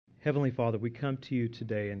Heavenly Father, we come to you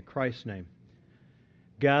today in Christ's name,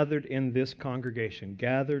 gathered in this congregation,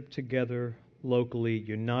 gathered together locally,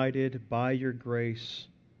 united by your grace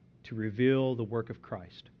to reveal the work of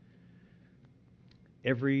Christ.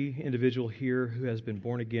 Every individual here who has been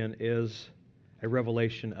born again is a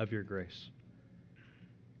revelation of your grace.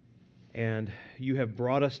 And you have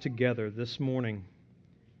brought us together this morning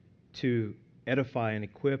to edify and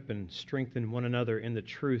equip and strengthen one another in the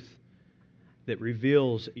truth that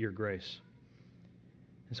reveals your grace.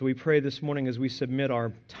 And so we pray this morning as we submit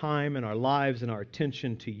our time and our lives and our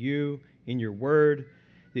attention to you in your word,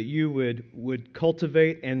 that you would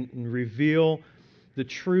cultivate and reveal the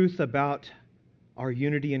truth about our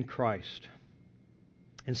unity in Christ.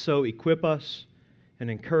 And so equip us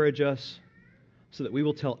and encourage us so that we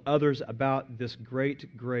will tell others about this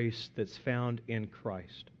great grace that's found in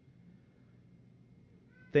Christ.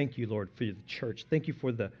 Thank you, Lord, for the church. Thank you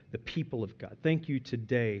for the people of God. Thank you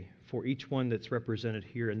today for each one that's represented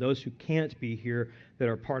here and those who can't be here that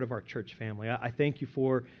are part of our church family. I thank you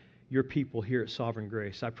for your people here at Sovereign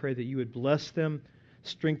Grace. I pray that you would bless them,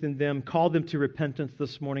 strengthen them, call them to repentance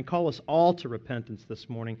this morning. Call us all to repentance this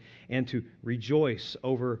morning and to rejoice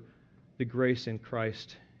over the grace in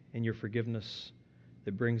Christ and your forgiveness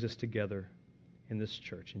that brings us together in this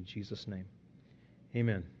church. In Jesus' name,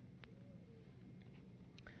 amen.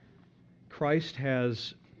 Christ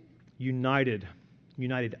has united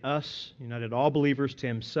us, united all believers to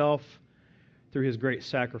himself through his great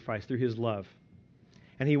sacrifice, through his love.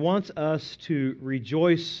 And he wants us to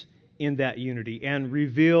rejoice in that unity and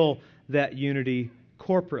reveal that unity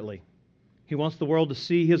corporately. He wants the world to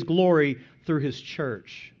see his glory through his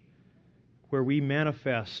church, where we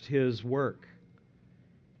manifest his work.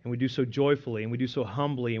 And we do so joyfully, and we do so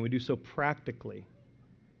humbly, and we do so practically.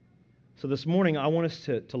 So this morning, I want us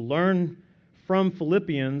to learn from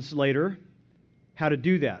Philippians later how to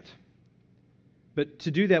do that. But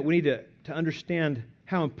to do that, we need to understand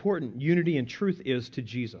how important unity and truth is to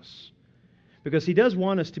Jesus. Because he does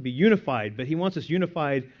want us to be unified, but he wants us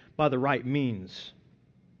unified by the right means,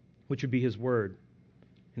 which would be his word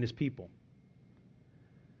and his people.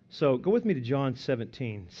 So go with me to John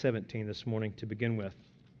 17 this morning to begin with.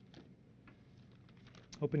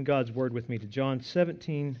 Open God's word with me to John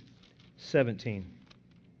 17.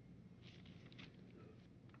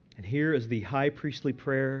 And here is the high priestly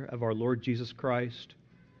prayer of our Lord Jesus Christ.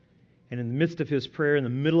 And in the midst of his prayer, in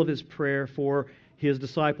the middle of his prayer for his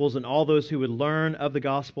disciples and all those who would learn of the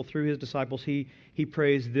gospel through his disciples, he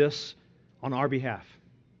prays this on our behalf.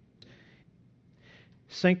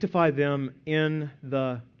 Sanctify them in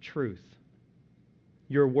the truth.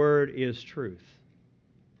 Your word is truth.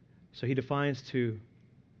 So he defines to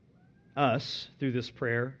us through this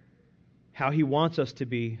prayer how he wants us to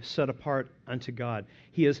be set apart unto God.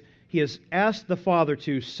 He has asked the Father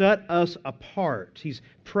to set us apart. He's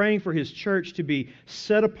praying for his church to be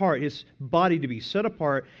set apart, his body to be set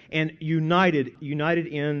apart and united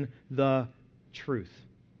in the truth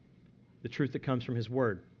that comes from his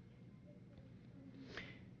word.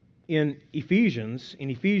 In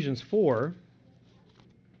Ephesians 4,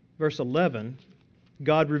 verse 11,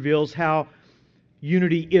 God reveals how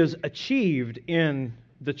unity is achieved in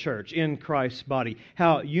the church, in Christ's body.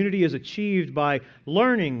 How unity is achieved by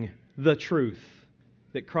learning the truth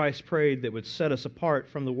that Christ prayed that would set us apart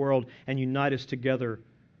from the world and unite us together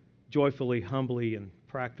joyfully, humbly, and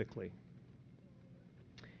practically.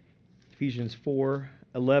 Ephesians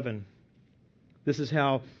 4:11. This is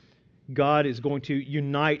how God is going to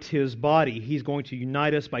unite his body. He's going to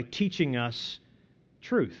unite us by teaching us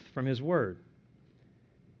truth from his word.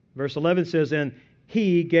 Verse 11 says, "And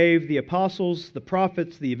he gave the apostles, the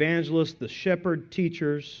prophets, the evangelists, the shepherd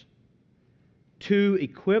teachers to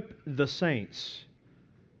equip the saints.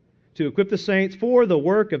 To equip the saints for the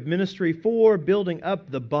work of ministry, for building up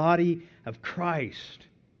the body of Christ,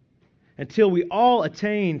 until we all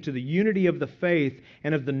attain to the unity of the faith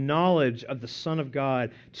and of the knowledge of the Son of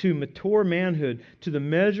God, to mature manhood, to the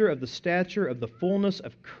measure of the stature of the fullness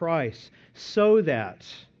of Christ, so that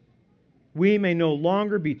we may no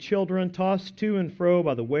longer be children tossed to and fro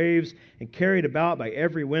by the waves and carried about by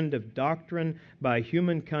every wind of doctrine, by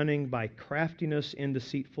human cunning, by craftiness in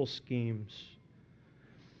deceitful schemes."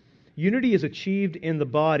 Unity is achieved in the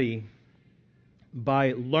body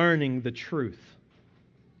by learning the truth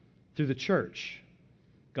through the church.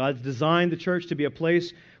 God's designed the church to be a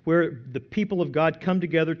place where the people of God come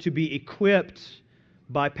together to be equipped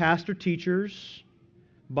by pastor teachers,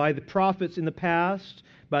 by the prophets in the past,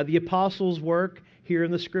 by the apostles' work here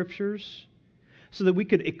in the Scriptures, so that we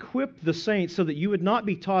could equip the saints so that you would not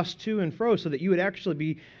be tossed to and fro, so that you would actually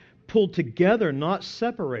be pulled together, not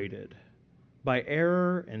separated by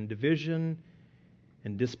error and division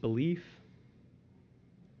and disbelief.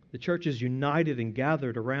 The church is united and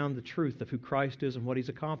gathered around the truth of who Christ is and what He's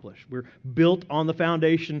accomplished. We're built on the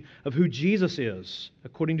foundation of who Jesus is,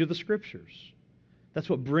 according to the Scriptures. That's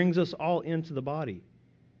what brings us all into the body.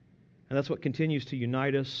 And that's what continues to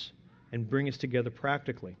unite us and bring us together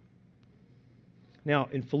practically. Now,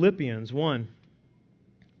 in Philippians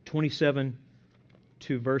 1:27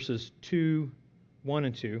 to verses 1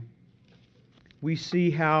 and 2, we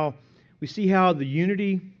see how the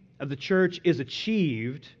unity of the church is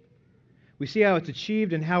achieved. We see how it's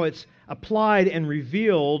achieved and how it's applied and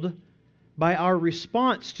revealed by our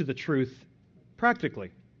response to the truth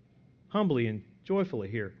practically, humbly and joyfully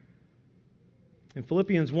here. In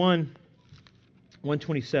Philippians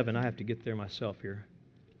 1:27, I have to get there myself here.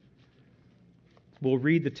 We'll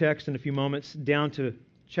read the text in a few moments down to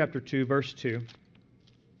chapter 2, verse 2.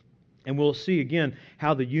 And we'll see again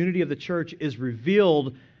how the unity of the church is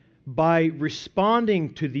revealed by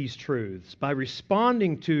responding to these truths, by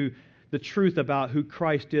responding to the truth about who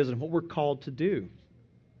Christ is and what we're called to do,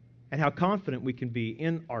 and how confident we can be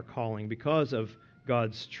in our calling because of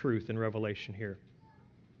God's truth and revelation here.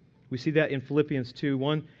 We see that in Philippians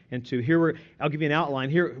 2:1 and 2. Here, I'll give you an outline.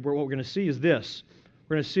 Here, what we're going to see is this.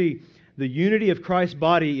 We're going to see the unity of Christ's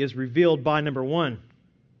body is revealed by, number one,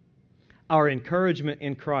 our encouragement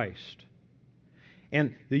in Christ.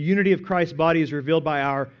 And the unity of Christ's body is revealed by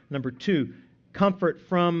our, number two, comfort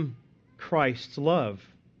from Christ's love.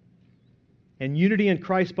 And unity in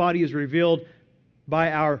Christ's body is revealed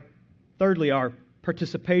by our, thirdly, our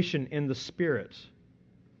participation in the Spirit.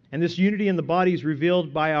 And this unity in the body is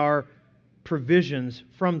revealed by our provisions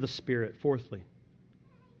from the Spirit, fourthly.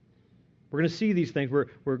 We're going to see these things. We're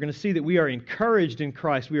going to see that we are encouraged in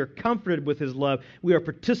Christ. We are comforted with His love. We are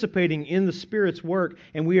participating in the Spirit's work,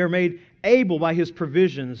 and we are made able by His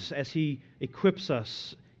provisions as He equips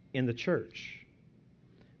us in the church.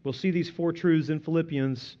 We'll see these four truths in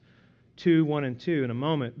Philippians 2:1 and 2 in a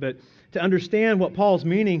moment. But to understand what Paul's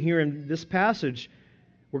meaning here in this passage,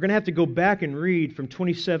 we're going to have to go back and read from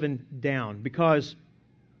 27 down, because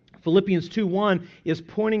Philippians 2:1 is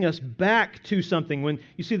pointing us back to something. When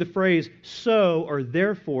you see the phrase so or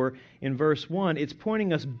therefore in verse 1, it's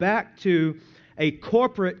pointing us back to a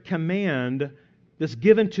corporate command that's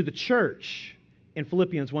given to the church in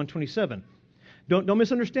Philippians 1:27. Don't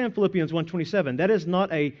misunderstand Philippians 1:27. That is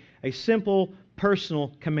not a simple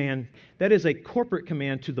personal command. That is a corporate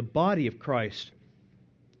command to the body of Christ.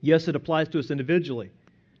 Yes, it applies to us individually.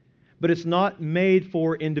 But it's not made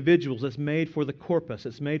for individuals. It's made for the corpus.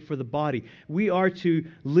 It's made for the body. We are to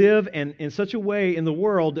live in such a way in the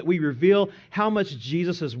world that we reveal how much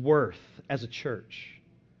Jesus is worth as a church.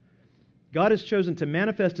 God has chosen to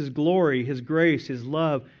manifest His glory, His grace, His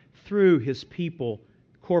love through His people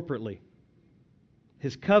corporately.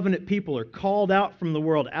 His covenant people are called out from the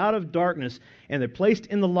world, out of darkness, and they're placed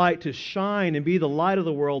in the light to shine and be the light of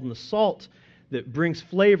the world and the salt that brings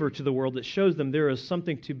flavor to the world, that shows them there is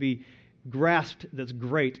something to be grasped that's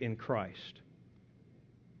great in Christ.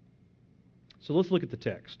 So let's look at the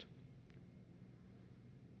text.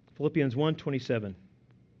 Philippians 1:27.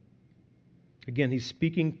 Again, he's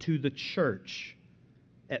speaking to the church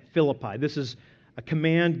at Philippi. This is a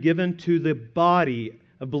command given to the body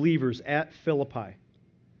of believers at Philippi.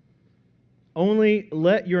 Only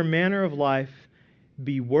let your manner of life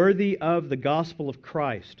be worthy of the gospel of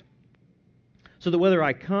Christ, so that whether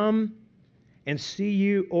I come and see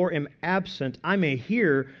you or am absent, I may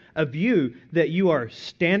hear of you that you are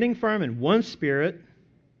standing firm in one spirit,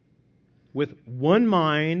 with one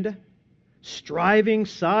mind, striving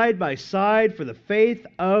side by side for the faith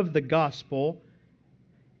of the gospel,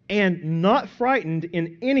 and not frightened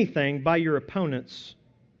in anything by your opponents.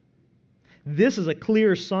 This is a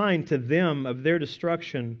clear sign to them of their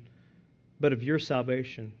destruction, but of your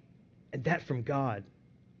salvation, and that from God.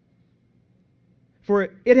 For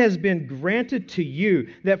it has been granted to you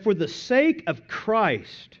that for the sake of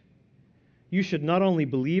Christ, you should not only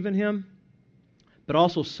believe in Him, but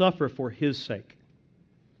also suffer for His sake,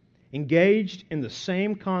 engaged in the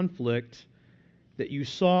same conflict that you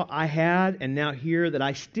saw I had and now hear that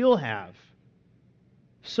I still have.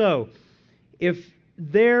 So, if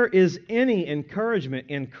there is any encouragement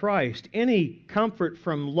in Christ, any comfort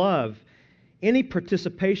from love, any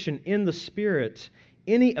participation in the Spirit,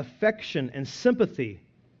 any affection and sympathy,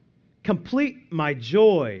 complete my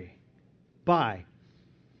joy by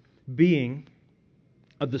being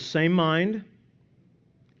of the same mind,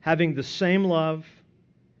 having the same love,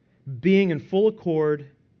 being in full accord,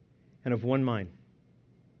 and of one mind.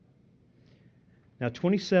 Now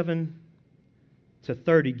 27 So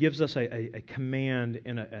third, he gives us a command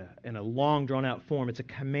in a long, drawn-out form. It's a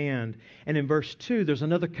command. And in verse 2, there's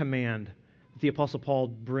another command that the Apostle Paul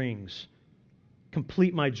brings.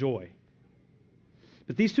 Complete my joy.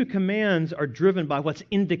 But these two commands are driven by what's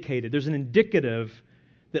indicated. There's an indicative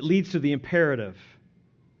that leads to the imperative.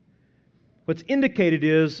 What's indicated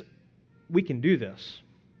is we can do this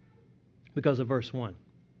because of verse 1.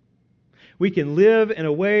 We can live in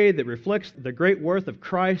a way that reflects the great worth of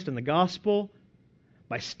Christ and the gospel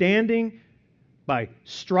by standing, by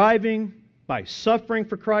striving, by suffering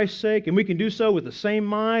for Christ's sake, and we can do so with the same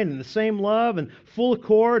mind and the same love and full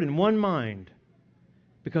accord and one mind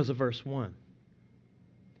because of verse 1.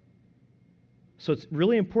 So it's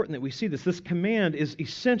really important that we see this. This command is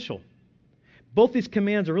essential. Both these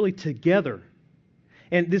commands are really together.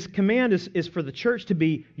 And this command is for the church to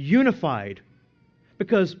be unified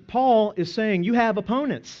because Paul is saying you have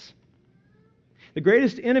opponents. The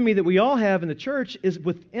greatest enemy that we all have in the church is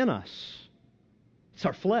within us. It's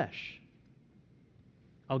our flesh.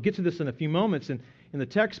 I'll get to this in a few moments in the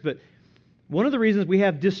text, but one of the reasons we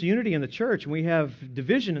have disunity in the church and we have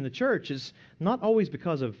division in the church is not always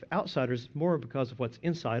because of outsiders, more because of what's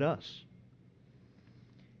inside us.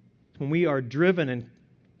 When we are driven and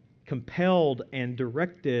compelled and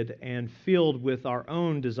directed and filled with our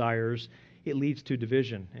own desires, it leads to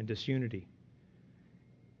division and disunity.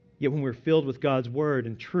 Yet when we're filled with God's Word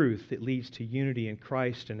and truth, it leads to unity in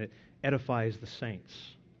Christ and it edifies the saints.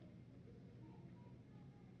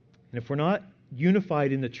 And if we're not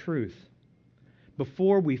unified in the truth,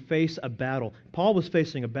 before we face a battle, Paul was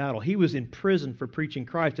facing a battle. He was in prison for preaching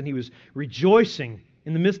Christ and he was rejoicing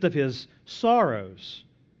in the midst of his sorrows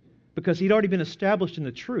because he'd already been established in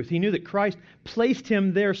the truth. He knew that Christ placed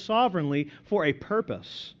him there sovereignly for a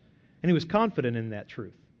purpose, and he was confident in that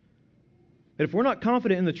truth. But if we're not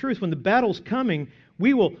confident in the truth, when the battle's coming,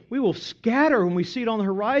 we will scatter when we see it on the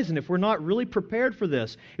horizon if we're not really prepared for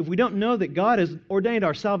this, if we don't know that God has ordained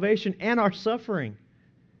our salvation and our suffering.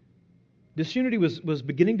 Disunity was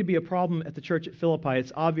beginning to be a problem at the church at Philippi.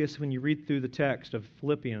 It's obvious when you read through the text of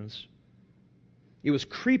Philippians. It was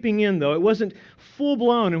creeping in, though. It wasn't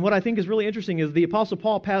full-blown. And what I think is really interesting is the Apostle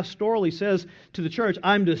Paul pastorally says to the church,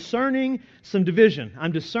 I'm discerning some division.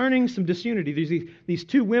 I'm discerning some disunity. There's these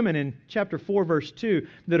two women in chapter 4, verse 2,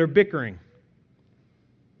 that are bickering.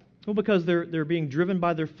 Well, because they're being driven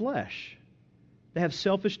by their flesh. They have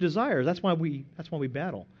selfish desires. That's why we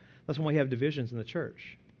battle. That's why we have divisions in the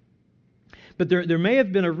church. But there may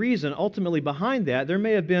have been a reason ultimately behind that. There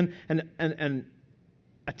may have been an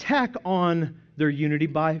attack on their unity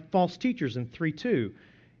by false teachers in 3:2.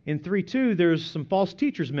 In 3:2, there's some false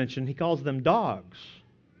teachers mentioned. He calls them dogs.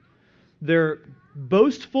 They're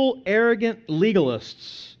boastful, arrogant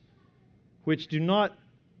legalists which do not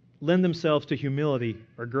lend themselves to humility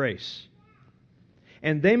or grace.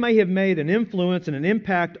 And they may have made an influence and an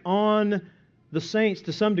impact on the saints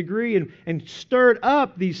to some degree and stirred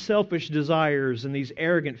up these selfish desires and these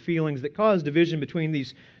arrogant feelings that caused division between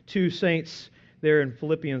these two saints there in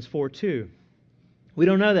Philippians 4:2. We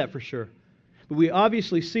don't know that for sure. But we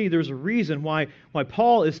obviously see there's a reason why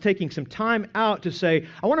Paul is taking some time out to say,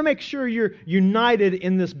 I want to make sure you're united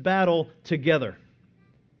in this battle together.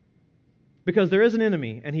 Because there is an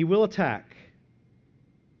enemy, and he will attack.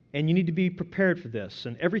 And you need to be prepared for this.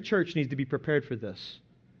 And every church needs to be prepared for this.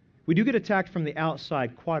 We do get attacked from the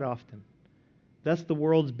outside quite often. That's the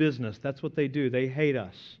world's business. That's what they do. They hate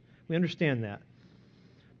us. We understand that.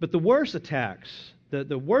 But the worst attacks,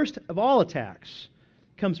 the worst of all attacks,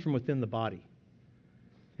 comes from within the body.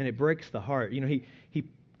 And it breaks the heart. You know, he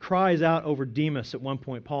cries out over Demas at one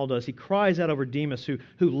point, Paul does. He cries out over Demas who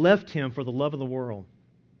left him for the love of the world.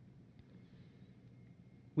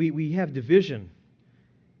 We have division,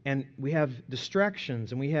 and we have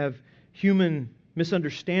distractions, and we have human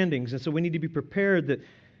misunderstandings. And so we need to be prepared that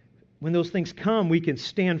when those things come, we can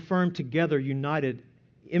stand firm together, united,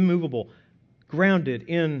 immovable, grounded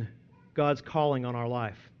in God's calling on our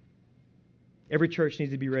life. Every church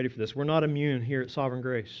needs to be ready for this. We're not immune here at Sovereign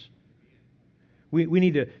Grace. We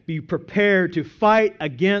need to be prepared to fight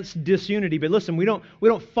against disunity. But listen, we don't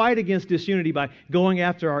fight against disunity by going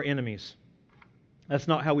after our enemies. That's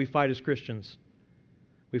not how we fight as Christians.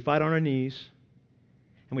 We fight on our knees,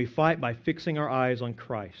 and we fight by fixing our eyes on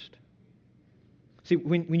Christ. See,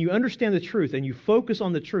 when you understand the truth and you focus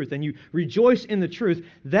on the truth and you rejoice in the truth,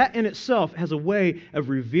 that in itself has a way of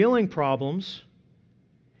revealing problems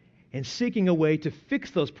and seeking a way to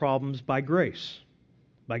fix those problems by grace,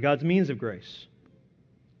 by God's means of grace,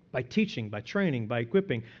 by teaching, by training, by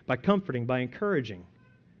equipping, by comforting, by encouraging.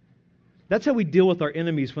 That's how we deal with our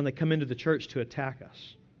enemies when they come into the church to attack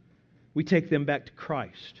us. We take them back to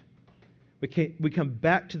Christ. We come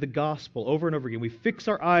back to the gospel over and over again. We fix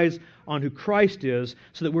our eyes on who Christ is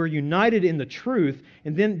so that we're united in the truth,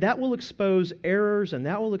 and then that will expose errors and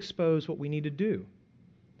that will expose what we need to do.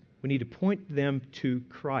 We need to point them to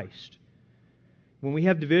Christ. When we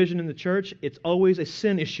have division in the church, it's always a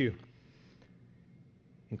sin issue.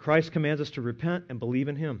 And Christ commands us to repent and believe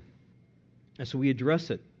in Him. And so we address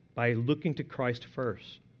it by looking to Christ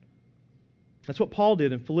first. That's what Paul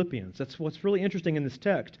did in Philippians. That's what's really interesting in this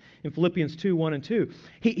text, in Philippians 2, 1 and 2.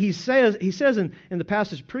 He says in the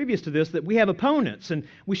passage previous to this that we have opponents, and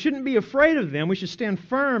we shouldn't be afraid of them. We should stand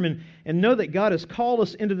firm and know that God has called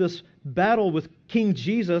us into this battle with King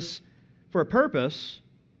Jesus for a purpose.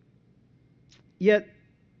 Yet,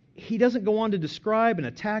 he doesn't go on to describe and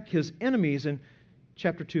attack his enemies in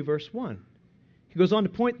chapter 2, verse 1. He goes on to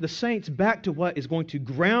point the saints back to what is going to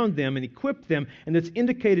ground them and equip them, and that's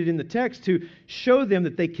indicated in the text to show them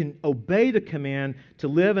that they can obey the command to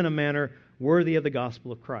live in a manner worthy of the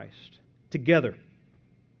gospel of Christ. Together.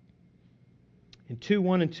 In 2,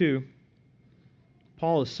 1 and 2,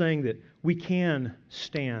 Paul is saying that we can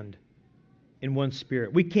stand in one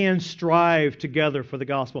spirit. We can strive together for the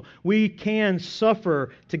gospel. We can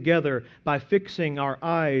suffer together by fixing our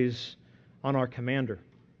eyes on our commander.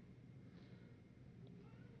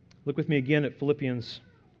 Look with me again at Philippians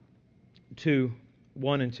 2,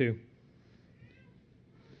 1 and 2.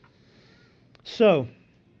 So,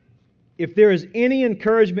 if there is any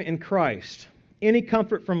encouragement in Christ, any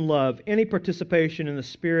comfort from love, any participation in the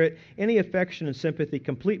Spirit, any affection and sympathy,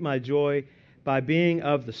 complete my joy by being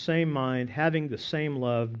of the same mind, having the same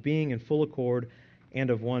love, being in full accord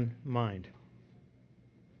and of one mind.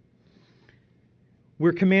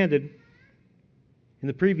 We're commanded in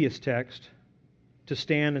the previous text to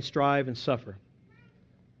stand and strive and suffer.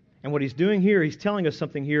 And what he's doing here, he's telling us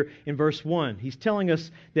something here in verse 1. He's telling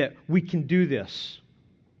us that we can do this.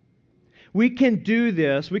 We can do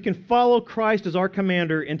this. We can follow Christ as our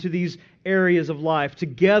commander into these areas of life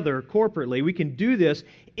together, corporately. We can do this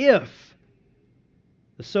if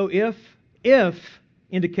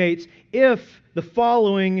indicates if the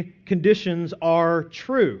following conditions are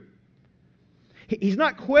true. He's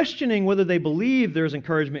not questioning whether they believe there's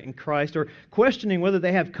encouragement in Christ, or questioning whether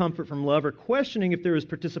they have comfort from love, or questioning if there is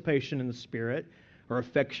participation in the Spirit, or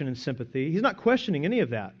affection and sympathy. He's not questioning any of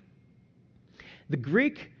that. The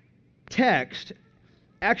Greek text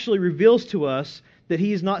actually reveals to us that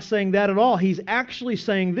he's not saying that at all. He's actually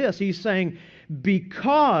saying this. He's saying,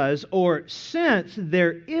 because or since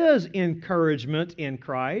there is encouragement in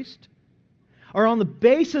Christ, or on the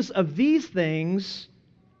basis of these things,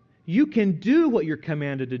 you can do what you're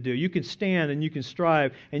commanded to do. You can stand and you can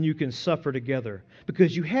strive and you can suffer together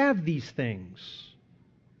because you have these things.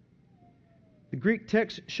 The Greek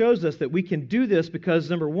text shows us that we can do this because,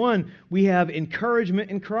 number one, we have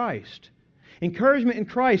encouragement in Christ. Encouragement in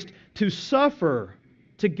Christ to suffer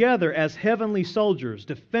together as heavenly soldiers,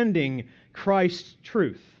 defending Christ's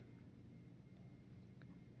truth.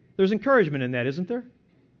 There's encouragement in that, isn't there?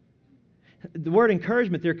 The word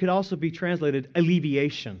encouragement there could also be translated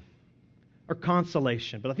alleviation or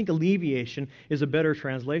consolation, but I think alleviation is a better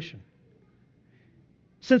translation.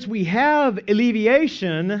 Since we have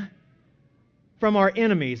alleviation from our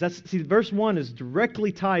enemies, verse 1 is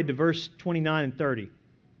directly tied to verse 29 and 30.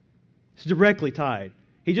 It's directly tied.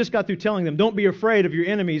 He just got through telling them, don't be afraid of your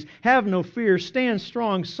enemies, have no fear, stand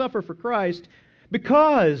strong, suffer for Christ,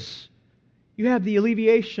 because you have the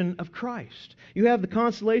alleviation of Christ. You have the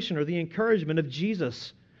consolation or the encouragement of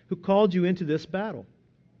Jesus who called you into this battle.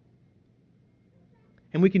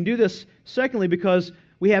 And we can do this, secondly, because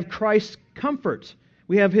we have Christ's comfort.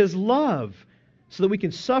 We have His love so that we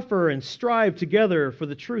can suffer and strive together for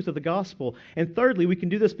the truth of the gospel. And thirdly, we can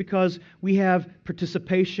do this because we have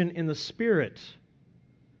participation in the Spirit.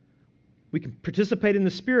 We can participate in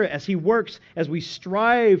the Spirit as He works, as we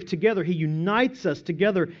strive together. He unites us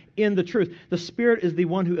together in the truth. The Spirit is the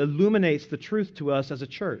one who illuminates the truth to us as a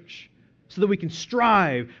church so that we can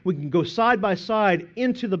strive, we can go side by side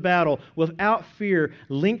into the battle without fear,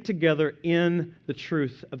 linked together in the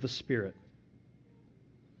truth of the Spirit.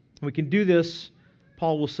 We can do this,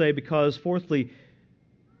 Paul will say, because, fourthly,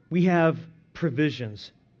 we have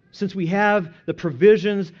provisions. Since we have the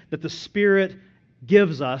provisions that the Spirit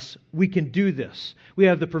gives us, we can do this. We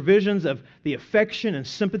have the provisions of the affection and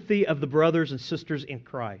sympathy of the brothers and sisters in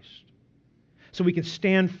Christ. So we can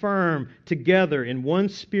stand firm together in one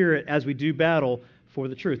spirit as we do battle for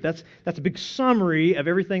the truth. That's a big summary of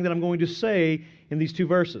everything that I'm going to say in these two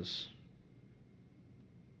verses.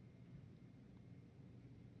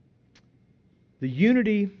 The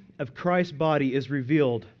unity of Christ's body is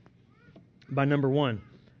revealed by, number one,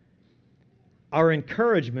 our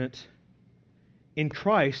encouragement in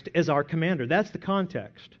Christ as our commander. That's the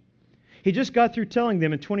context. He just got through telling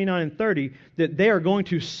them in 29 and 30 that they are going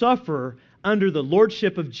to suffer under the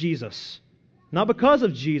lordship of Jesus. Not because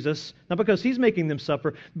of Jesus, not because He's making them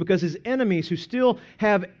suffer, because His enemies who still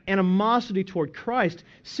have animosity toward Christ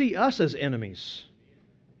see us as enemies.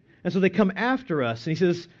 And so they come after us. And He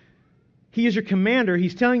says, He is your commander.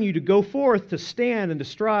 He's telling you to go forth, to stand and to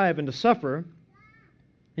strive and to suffer.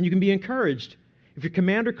 And you can be encouraged. If your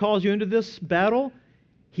commander calls you into this battle,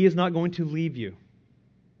 he is not going to leave you.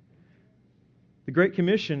 The Great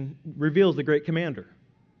Commission reveals the Great Commander.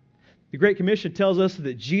 The Great Commission tells us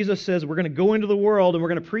that Jesus says we're going to go into the world and we're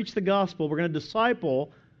going to preach the gospel, we're going to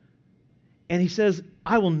disciple, and He says,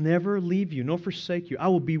 I will never leave you nor forsake you. I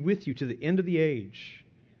will be with you to the end of the age.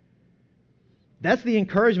 That's the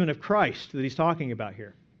encouragement of Christ that He's talking about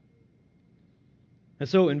here. And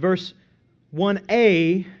so in verse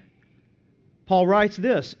 1a, Paul writes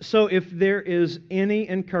this, so if there is any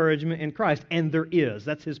encouragement in Christ, and there is,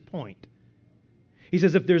 that's his point. He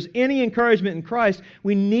says if there's any encouragement in Christ,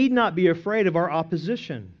 we need not be afraid of our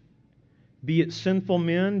opposition, be it sinful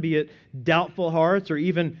men, be it doubtful hearts, or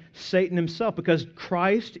even Satan himself, because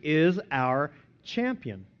Christ is our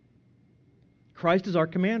champion. Christ is our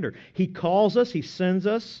commander. He calls us, He sends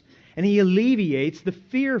us, and He alleviates the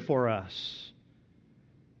fear for us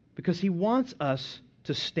because He wants us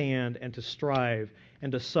to stand and to strive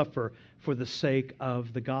and to suffer for the sake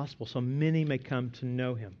of the gospel, so many may come to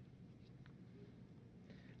know Him.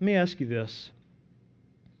 Let me ask you this.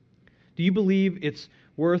 Do you believe it's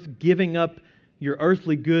worth giving up your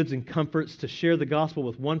earthly goods and comforts to share the gospel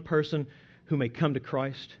with one person who may come to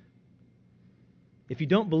Christ? If you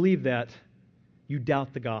don't believe that, you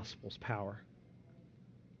doubt the gospel's power.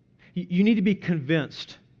 You need to be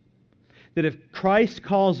convinced that if Christ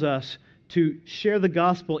calls us to share the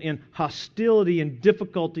gospel in hostility and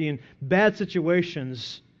difficulty and bad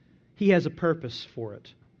situations, He has a purpose for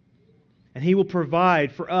it. And He will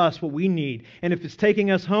provide for us what we need. And if it's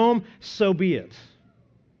taking us home, so be it.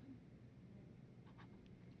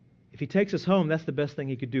 If He takes us home, that's the best thing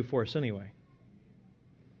He could do for us anyway.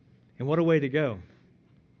 And what a way to go,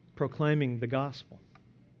 proclaiming the gospel.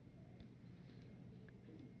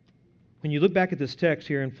 When you look back at this text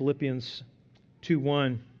here in Philippians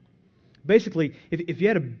 2:1, basically, if you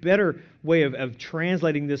had a better way of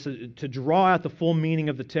translating this to draw out the full meaning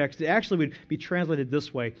of the text, it actually would be translated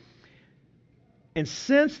this way. And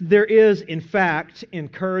since there is, in fact,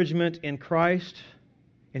 encouragement in Christ,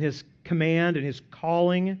 in His command and His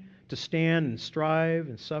calling to stand and strive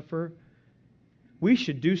and suffer, we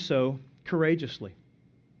should do so courageously.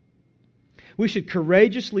 We should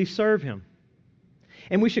courageously serve Him.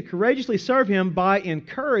 And we should courageously serve Him by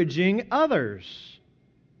encouraging others.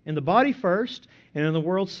 In the body first, and in the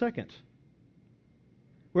world second.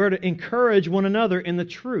 We're to encourage one another in the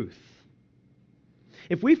truth.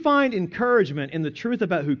 If we find encouragement in the truth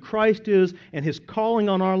about who Christ is and His calling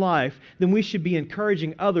on our life, then we should be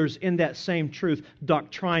encouraging others in that same truth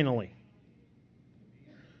doctrinally.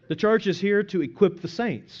 The church is here to equip the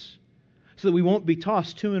saints so that we won't be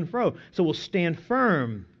tossed to and fro. So we'll stand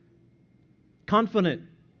firm, confident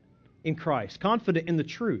in Christ, confident in the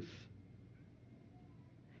truth.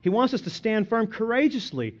 He wants us to stand firm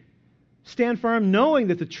courageously. Stand firm knowing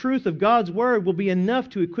that the truth of God's Word will be enough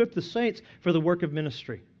to equip the saints for the work of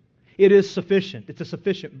ministry. It is sufficient. It's a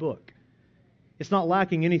sufficient book. It's not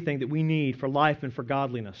lacking anything that we need for life and for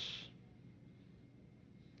godliness.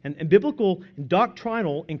 And biblical and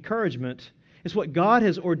doctrinal encouragement is what God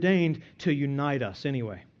has ordained to unite us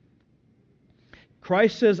anyway.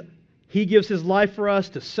 Christ says He gives His life for us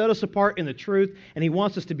to set us apart in the truth, and He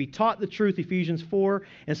wants us to be taught the truth, Ephesians 4.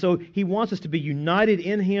 And so He wants us to be united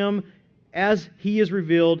in Him as He is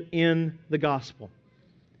revealed in the gospel.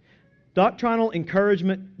 Doctrinal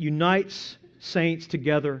encouragement unites saints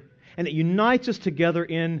together, and it unites us together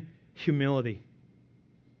in humility.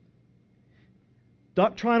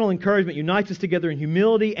 Doctrinal encouragement unites us together in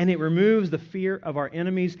humility, and it removes the fear of our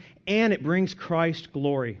enemies, and it brings Christ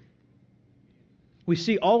glory. We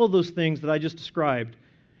see all of those things that I just described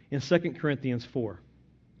in 2 Corinthians 4.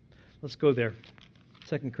 Let's go there.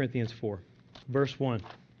 2 Corinthians 4, verse 1.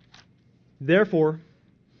 Therefore,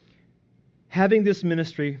 having this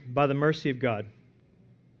ministry by the mercy of God,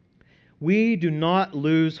 we do not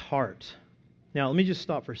lose heart. Now, let me just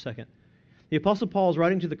stop for a second. The Apostle Paul is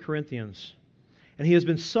writing to the Corinthians, and he has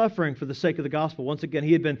been suffering for the sake of the gospel. Once again,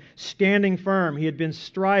 he had been standing firm. He had been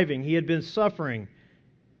striving. He had been suffering.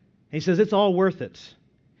 And he says it's all worth it.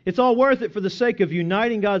 It's all worth it for the sake of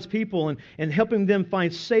uniting God's people and helping them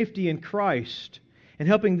find safety in Christ and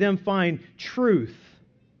helping them find truth.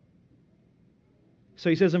 So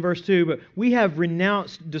he says in verse 2, but we have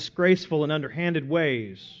renounced disgraceful and underhanded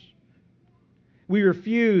ways. We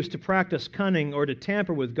refuse to practice cunning or to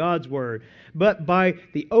tamper with God's word, but by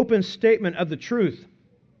the open statement of the truth,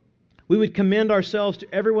 we would commend ourselves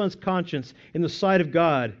to everyone's conscience in the sight of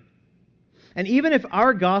God. And even if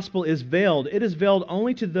our gospel is veiled, it is veiled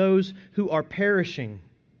only to those who are perishing.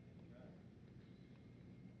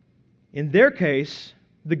 In their case,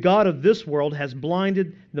 the God of this world has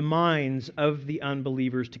blinded the minds of the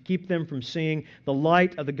unbelievers to keep them from seeing the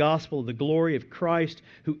light of the gospel of the glory of Christ,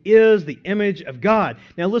 who is the image of God.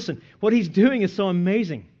 Now listen, what he's doing is so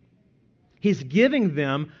amazing. He's giving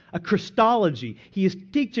them a Christology. He is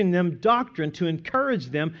teaching them doctrine to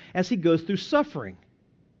encourage them as he goes through suffering.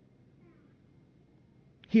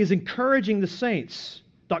 He is encouraging the saints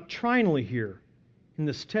doctrinally here in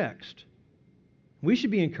this text. We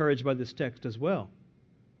should be encouraged by this text as well.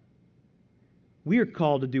 We are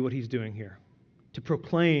called to do what he's doing here, to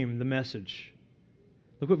proclaim the message.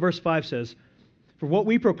 Look what verse 5 says. For what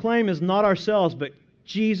we proclaim is not ourselves, but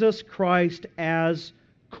Jesus Christ as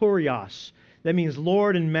Kurios. That means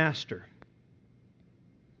Lord and Master.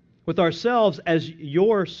 With ourselves as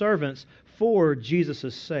your servants for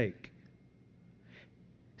Jesus' sake.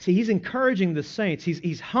 See, he's encouraging the saints.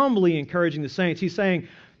 He's humbly encouraging the saints. He's saying,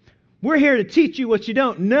 we're here to teach you what you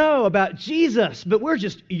don't know about Jesus, but we're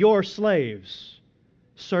just your slaves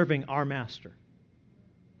serving our Master.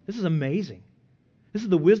 This is amazing. This is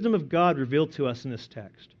the wisdom of God revealed to us in this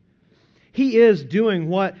text. He is doing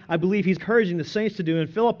what I believe he's encouraging the saints to do in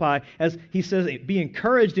Philippi, as he says, be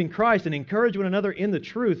encouraged in Christ and encourage one another in the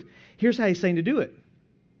truth. Here's how he's saying to do it.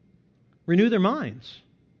 Renew their minds.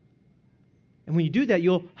 And when you do that,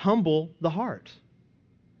 you'll humble the heart.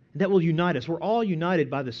 And that will unite us. We're all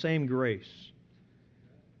united by the same grace.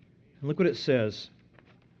 And look what it says.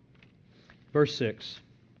 Verse 6.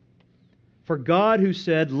 For God who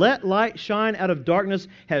said, let light shine out of darkness,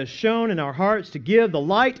 has shone in our hearts to give the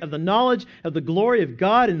light of the knowledge of the glory of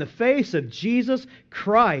God in the face of Jesus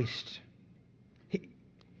Christ.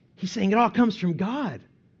 He's saying it all comes from God.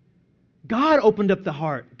 God opened up the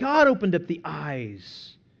heart. God opened up the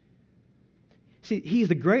eyes. See, he's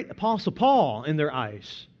the great Apostle Paul in their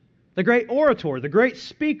eyes. The great orator, the great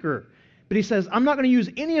speaker. But he says, I'm not going to use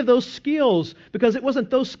any of those skills because it wasn't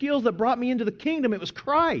those skills that brought me into the kingdom. It was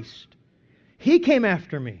Christ. He came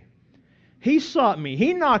after me. He sought me.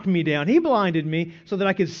 He knocked me down. He blinded me so that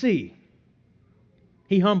I could see.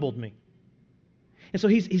 He humbled me. And so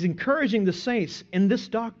he's encouraging the saints in this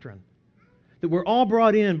doctrine that we're all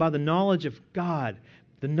brought in by the knowledge of God,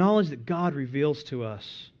 the knowledge that God reveals to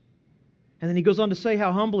us. And then he goes on to say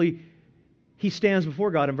how humbly he stands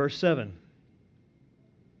before God in verse 7.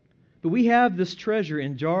 But we have this treasure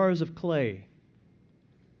in jars of clay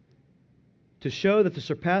to show that the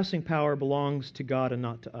surpassing power belongs to God and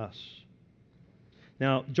not to us.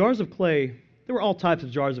 Now, jars of clay, there were all types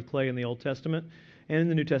of jars of clay in the Old Testament and in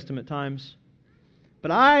the New Testament times.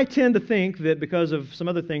 But I tend to think that because of some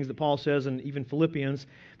other things that Paul says, and even Philippians,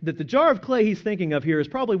 that the jar of clay he's thinking of here is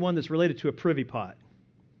probably one that's related to a privy pot,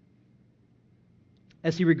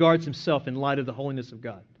 as he regards himself in light of the holiness of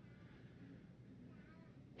God.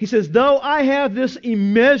 He says, though I have this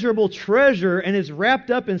immeasurable treasure and it's wrapped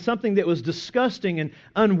up in something that was disgusting and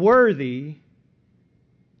unworthy,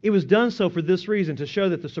 it was done so for this reason, to show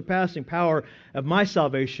that the surpassing power of my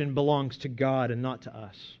salvation belongs to God and not to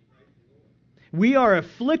us. We are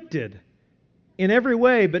afflicted in every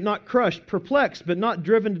way, but not crushed, perplexed, but not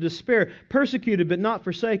driven to despair, persecuted, but not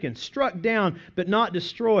forsaken, struck down, but not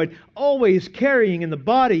destroyed, always carrying in the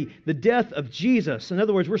body the death of Jesus. In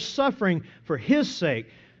other words, we're suffering for His sake,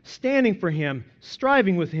 standing for Him,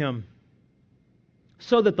 striving with Him,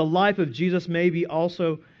 so that the life of Jesus may be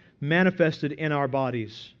also manifested in our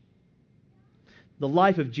bodies. The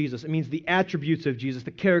life of Jesus, it means the attributes of Jesus,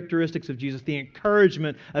 the characteristics of Jesus, the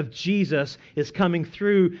encouragement of Jesus is coming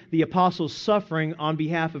through the apostles' suffering on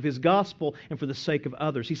behalf of His gospel and for the sake of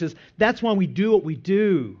others. He says, that's why we do what we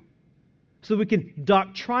do, so that we can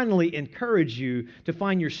doctrinally encourage you to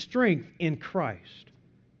find your strength in Christ.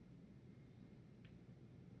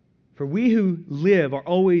 For we who live are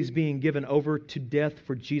always being given over to death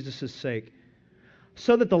for Jesus' sake,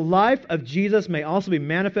 so that the life of Jesus may also be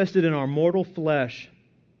manifested in our mortal flesh.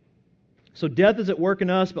 So death is at work in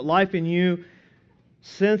us, but life in you,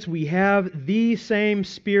 since we have the same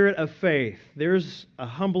spirit of faith. There's a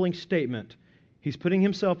humbling statement. He's putting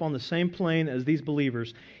himself on the same plane as these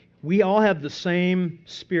believers. We all have the same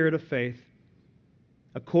spirit of faith.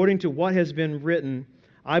 According to what has been written,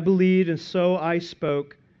 I believed and so I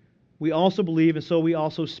spoke. we also believe, and so we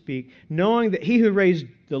also speak, knowing that He who raised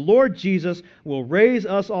the Lord Jesus will raise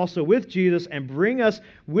us also with Jesus and bring us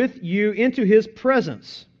with you into His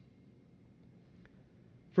presence.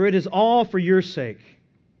 For it is all for your sake,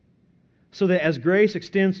 so that as grace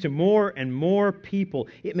extends to more and more people,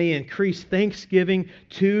 it may increase thanksgiving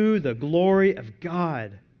to the glory of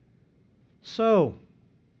God. So,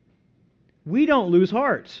 we don't lose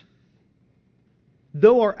heart.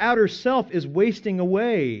 Though our outer self is wasting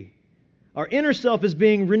away, our inner self is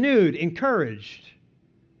being renewed, encouraged,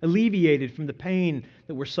 alleviated from the pain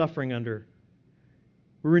that we're suffering under.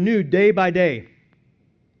 We're renewed day by day.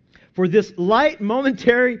 For this light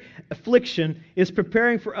momentary affliction is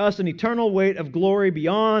preparing for us an eternal weight of glory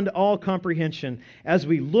beyond all comprehension, as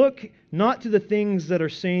we look not to the things that are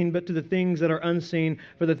seen, but to the things that are unseen.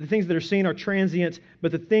 For that the things that are seen are transient,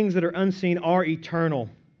 but the things that are unseen are eternal.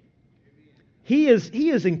 He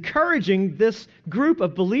is encouraging this group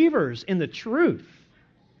of believers in the truth.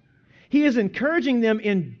 He is encouraging them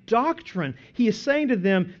in doctrine. He is saying to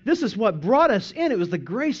them, this is what brought us in. It was the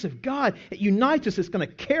grace of God. It unites us. It's going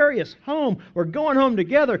to carry us home. We're going home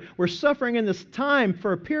together. We're suffering in this time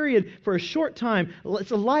for a period, for a short time.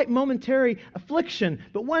 It's a light momentary affliction.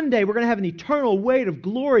 But one day we're going to have an eternal weight of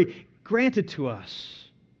glory granted to us.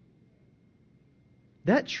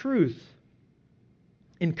 That truth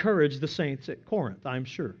encouraged the saints at Corinth, I'm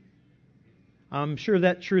sure. I'm sure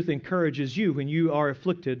that truth encourages you when you are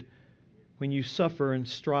afflicted, when you suffer and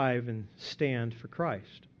strive and stand for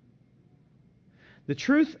Christ. The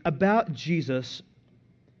truth about Jesus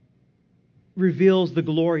reveals the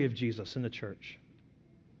glory of Jesus in the church.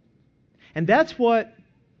 And that's what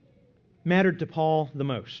mattered to Paul the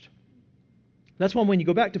most. That's why when you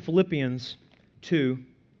go back to Philippians 2,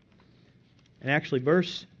 and actually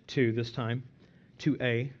verse 2 this time,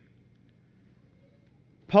 2a,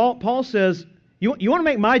 Paul says, you want to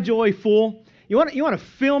make my joy full? You want to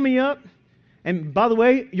fill me up? And by the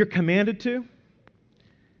way, you're commanded to.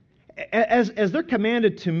 As they're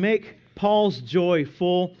commanded to make Paul's joy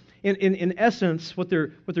full, in essence, what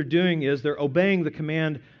they're doing is they're obeying the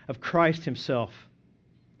command of Christ Himself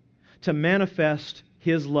to manifest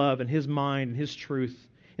His love and His mind and His truth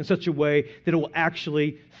in such a way that it will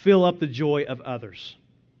actually fill up the joy of others.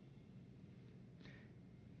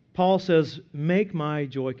 Paul says, make my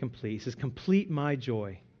joy complete. He says, complete my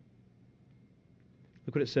joy.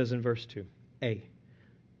 Look what it says in verse 2a.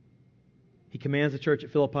 He commands the church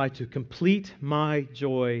at Philippi to complete my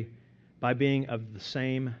joy by being of the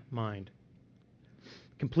same mind.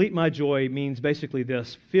 Complete my joy means basically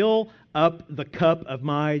this: fill up the cup of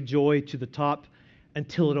my joy to the top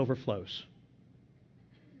until it overflows.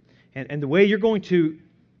 And the way you're going to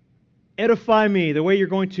edify me, the way you're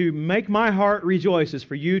going to make my heart rejoice, is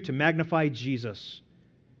for you to magnify Jesus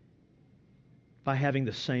by having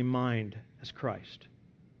the same mind as Christ.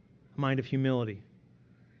 A mind of humility.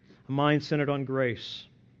 A mind centered on grace.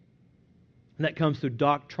 And that comes through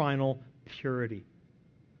doctrinal purity.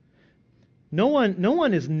 No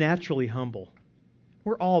one is naturally humble.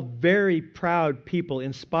 We're all very proud people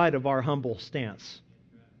in spite of our humble stance.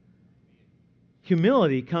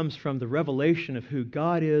 Humility comes from the revelation of who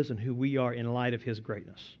God is and who we are in light of His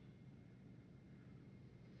greatness.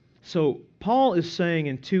 So Paul is saying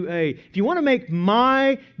in 2a, if you want to make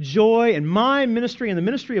my joy and my ministry and the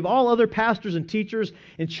ministry of all other pastors and teachers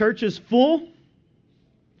in churches full,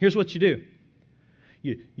 here's what you do.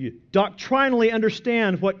 You doctrinally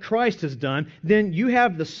understand what Christ has done, then you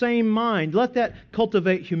have the same mind. Let that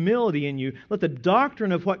cultivate humility in you. Let the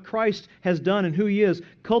doctrine of what Christ has done and who He is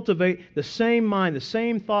cultivate the same mind, the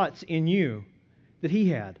same thoughts in you that He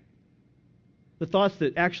had. The thoughts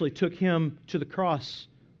that actually took Him to the cross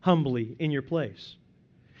humbly in your place.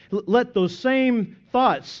 Let those same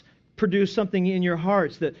thoughts produce something in your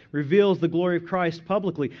hearts that reveals the glory of Christ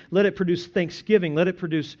publicly. Let it produce thanksgiving. Let it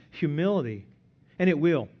produce humility. And it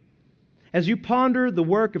will. As you ponder the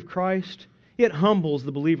work of Christ, it humbles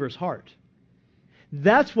the believer's heart.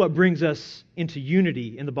 That's what brings us into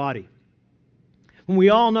unity in the body. When we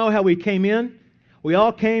all know how we came in, we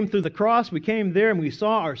all came through the cross, we came there and we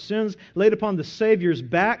saw our sins laid upon the Savior's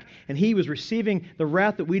back, and He was receiving the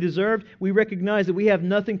wrath that we deserved. We recognize that we have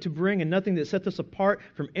nothing to bring and nothing that sets us apart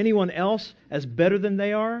from anyone else as better than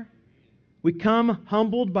they are. We come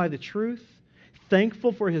humbled by the truth,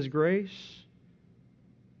 thankful for His grace.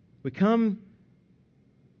 We come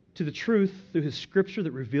to the truth through His Scripture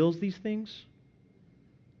that reveals these things.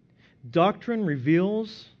 Doctrine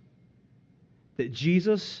reveals that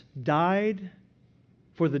Jesus died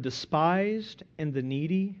for the despised and the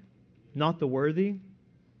needy, not the worthy.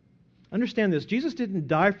 Understand this. Jesus didn't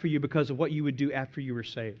die for you because of what you would do after you were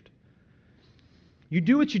saved. You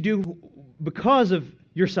do what you do because of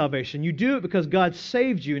your salvation. You do it because God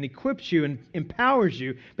saved you and equips you and empowers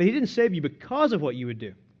you, but He didn't save you because of what you would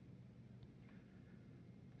do.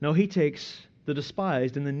 No, He takes the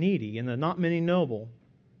despised and the needy and the not many noble,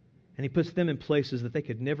 and He puts them in places that they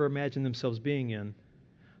could never imagine themselves being in,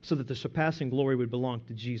 so that the surpassing glory would belong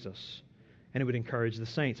to Jesus, and it would encourage the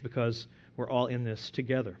saints because we're all in this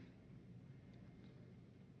together.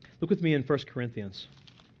 Look with me in 1 Corinthians.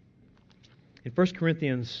 In 1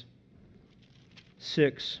 Corinthians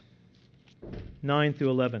 6, 9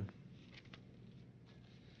 through 11.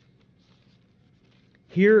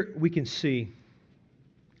 Here we can see,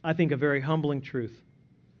 I think, a very humbling truth.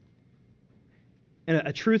 And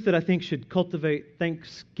a truth that I think should cultivate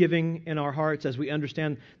thanksgiving in our hearts as we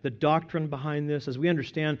understand the doctrine behind this, as we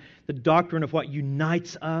understand the doctrine of what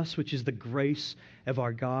unites us, which is the grace of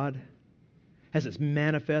our God, as it's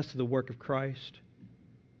manifest through the work of Christ.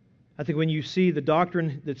 I think when you see the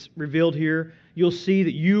doctrine that's revealed here, you'll see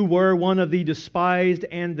that you were one of the despised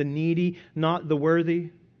and the needy, not the worthy,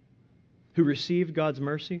 who received God's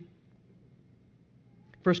mercy.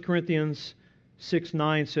 1 Corinthians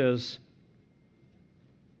 6:9 says,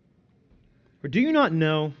 "Or do you not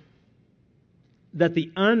know that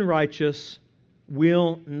the unrighteous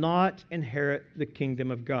will not inherit the kingdom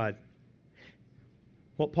of God?"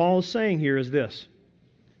 What Paul is saying here is this: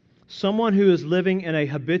 someone who is living in a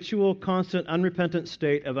habitual, constant, unrepentant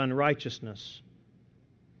state of unrighteousness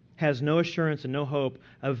has no assurance and no hope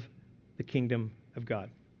of the kingdom of God.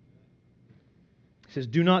 He says,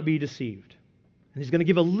 do not be deceived. And he's going to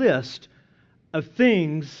give a list of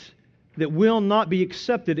things that will not be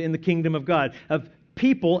accepted in the kingdom of God, of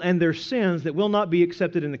people and their sins that will not be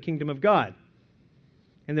accepted in the kingdom of God.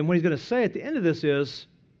 And then what he's going to say at the end of this is,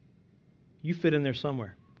 you fit in there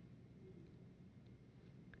somewhere.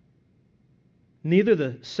 Neither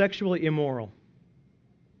the sexually immoral,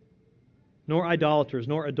 nor idolaters,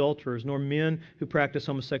 nor adulterers, nor men who practice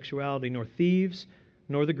homosexuality, nor thieves,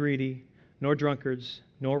 nor the greedy, nor drunkards,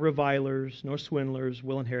 nor revilers, nor swindlers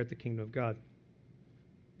will inherit the kingdom of God.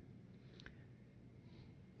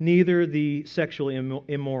 Neither the sexually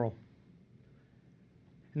immoral.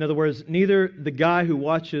 In other words, neither the guy who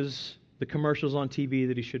watches the commercials on TV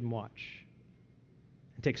that he shouldn't watch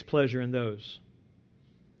and takes pleasure in those.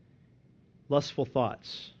 Lustful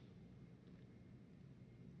thoughts.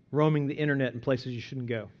 Roaming the internet in places you shouldn't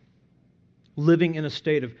go. Living in a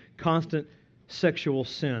state of constant sexual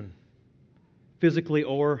sin, physically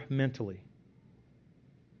or mentally.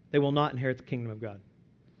 They will not inherit the kingdom of God.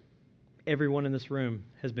 Everyone in this room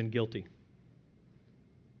has been guilty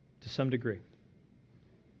to some degree.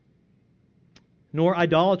 Nor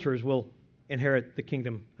idolaters will inherit the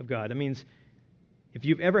kingdom of God. That means if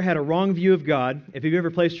you've ever had a wrong view of God, if you've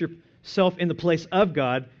ever placed yourself in the place of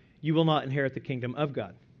God, you will not inherit the kingdom of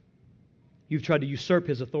God. You've tried to usurp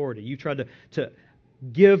His authority. You've tried to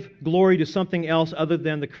give glory to something else other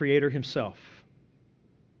than the Creator Himself.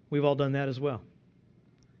 We've all done that as well.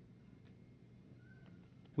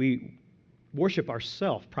 We worship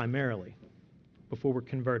ourselves primarily before we're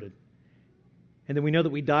converted. And then we know that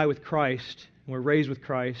we die with Christ, and we're raised with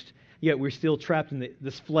Christ, yet we're still trapped in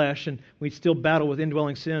this flesh, and we still battle with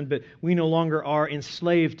indwelling sin, but we no longer are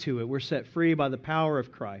enslaved to it. We're set free by the power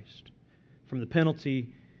of Christ from the penalty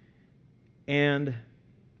and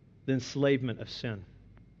the enslavement of sin.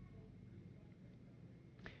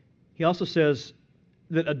 He also says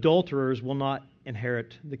that adulterers will not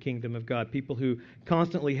inherit the kingdom of God. People who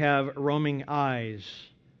constantly have roaming eyes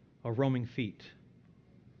or roaming feet,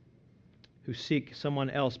 who seek someone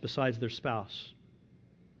else besides their spouse.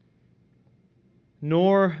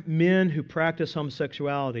 Nor men who practice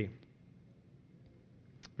homosexuality.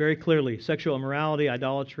 Very clearly, sexual immorality,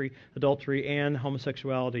 idolatry, adultery, and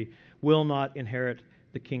homosexuality will not inherit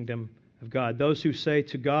the kingdom of God. Those who say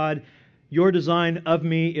to God, your design of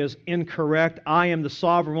me is incorrect. I am the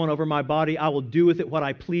sovereign one over my body. I will do with it what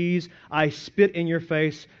I please. I spit in your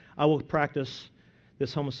face. I will practice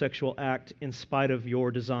this homosexual act in spite of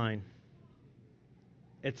your design.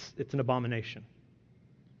 It's an abomination.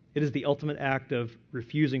 It is the ultimate act of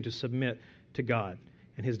refusing to submit to God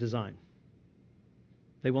and His design.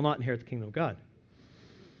 They will not inherit the kingdom of God.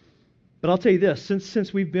 But I'll tell you this,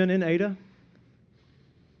 since we've been in Ada,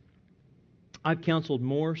 I've counseled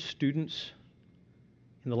more students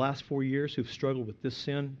in the last 4 years who've struggled with this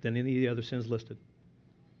sin than any of the other sins listed.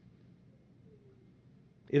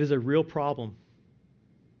 It is a real problem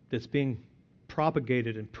that's being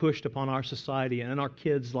propagated and pushed upon our society and in our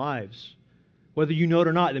kids' lives. Whether you know it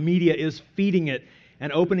or not, the media is feeding it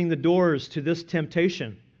and opening the doors to this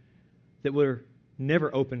temptation that were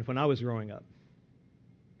never opened when I was growing up.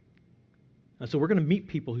 And so we're going to meet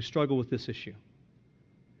people who struggle with this issue.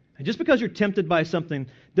 And just because you're tempted by something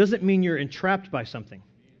doesn't mean you're entrapped by something.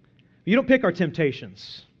 You don't pick our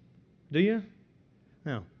temptations, do you?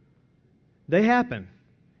 No. They happen.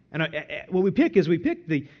 And what we pick is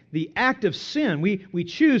the act of sin. We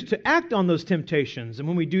choose to act on those temptations. And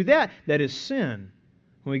when we do that, that is sin.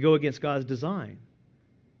 When we go against God's design.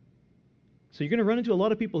 So you're going to run into a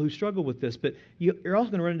lot of people who struggle with this, but you're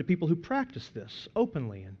also going to run into people who practice this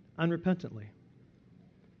openly and unrepentantly.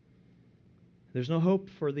 There's no hope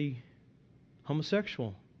for the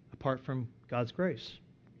homosexual apart from God's grace.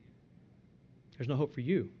 There's no hope for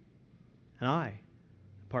you and I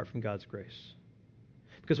apart from God's grace.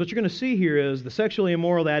 Because what you're going to see here is the sexually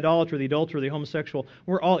immoral, the idolater, the adulterer, the homosexual,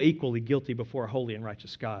 we're all equally guilty before a holy and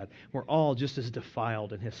righteous God. We're all just as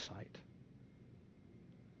defiled in His sight.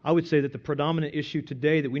 I would say that the predominant issue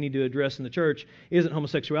today that we need to address in the church isn't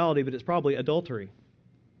homosexuality, but it's probably adultery.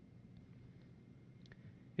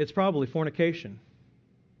 It's probably fornication.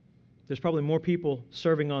 There's probably more people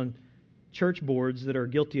serving on church boards that are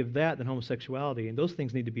guilty of that than homosexuality, and those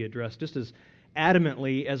things need to be addressed just as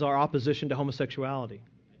adamantly as our opposition to homosexuality.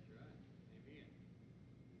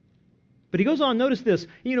 But he goes on, notice this.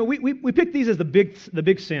 You know, we pick these as the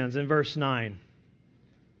big sins in verse 9.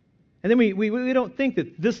 And then we don't think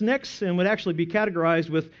that this next sin would actually be categorized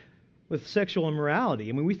with sexual immorality.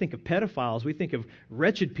 I mean, we think of pedophiles, we think of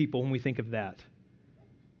wretched people when we think of that.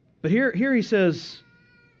 But here he says,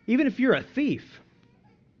 even if you're a thief,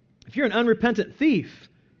 if you're an unrepentant thief,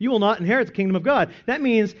 you will not inherit the kingdom of God. That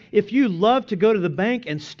means if you love to go to the bank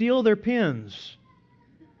and steal their pens.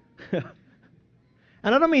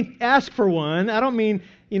 And I don't mean ask for one. I don't mean,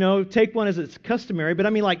 take one as it's customary. But I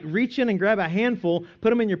mean like reach in and grab a handful, put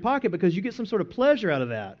them in your pocket because you get some sort of pleasure out of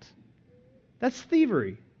that. That's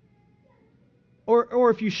thievery. Or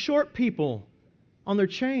if you short people on their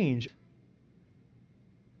change.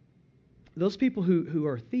 Those people who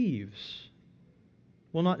are thieves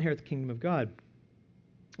will not inherit the kingdom of God.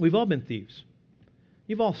 We've all been thieves.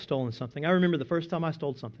 You've all stolen something. I remember the first time I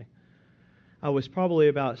stole something. I was probably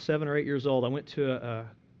about 7 or 8 years old. I went to a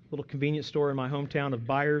little convenience store in my hometown of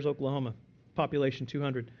Byers, Oklahoma, population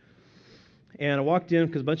 200. And I walked in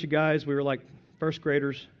because a bunch of guys, we were like first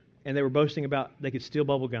graders, and they were boasting about they could steal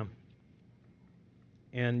bubble gum.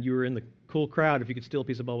 And you were in the cool crowd if you could steal a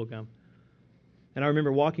piece of bubble gum. And I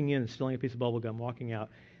remember walking in and stealing a piece of bubble gum, walking out.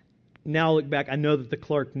 Now I look back, I know that the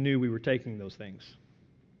clerk knew we were taking those things.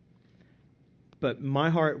 But my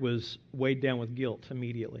heart was weighed down with guilt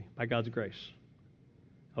immediately by God's grace.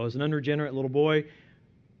 I was an unregenerate little boy,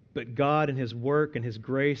 but God and His work and His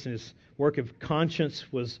grace and His work of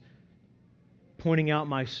conscience was pointing out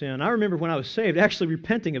my sin. I remember when I was saved, actually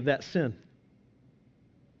repenting of that sin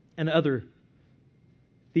and other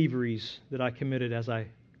thieveries that I committed as I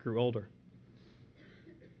grew older.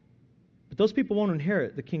 But those people won't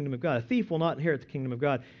inherit the kingdom of God. A thief will not inherit the kingdom of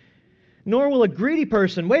God. Nor will a greedy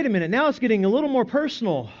person. Wait a minute, now it's getting a little more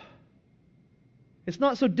personal. It's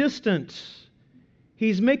not so distant.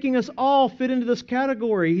 He's making us all fit into this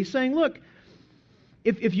category. He's saying, look,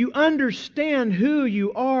 if you understand who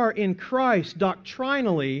you are in Christ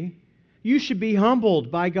doctrinally, you should be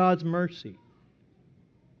humbled by God's mercy.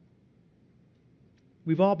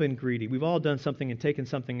 We've all been greedy. We've all done something and taken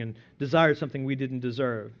something and desired something we didn't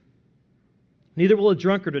deserve. Neither will a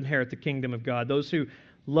drunkard inherit the kingdom of God. Those who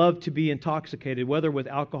love to be intoxicated, whether with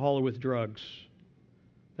alcohol or with drugs.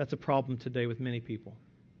 That's a problem today with many people.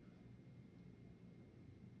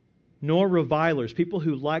 Nor revilers, people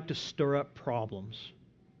who like to stir up problems.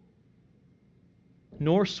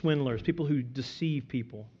 Nor swindlers, people who deceive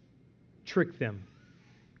people, trick them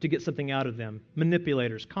to get something out of them.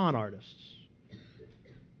 Manipulators, con artists.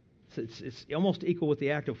 It's almost equal with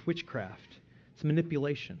the act of witchcraft. It's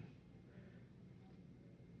manipulation.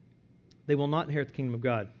 They will not inherit the kingdom of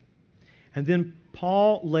God. And then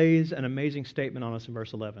Paul lays an amazing statement on us in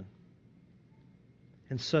verse 11.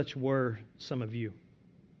 And such were some of you.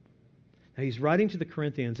 Now he's writing to the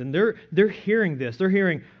Corinthians, and they're hearing this. They're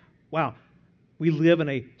hearing, wow, we live in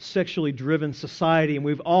a sexually driven society, and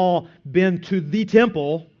we've all been to the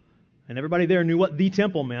temple, and everybody there knew what the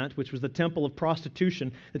temple meant, which was the temple of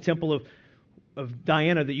prostitution, the temple of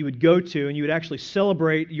Diana that you would go to, and you would actually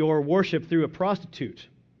celebrate your worship through a prostitute.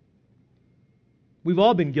 We've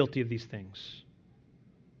all been guilty of these things.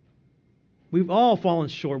 We've all fallen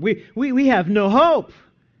short. We have no hope.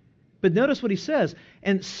 But notice what he says.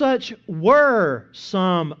 And such were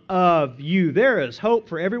some of you. There is hope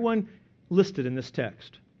for everyone listed in this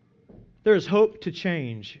text. There is hope to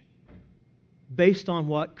change based on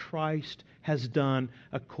what Christ has done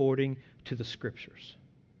according to the Scriptures.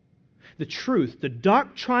 the truth, the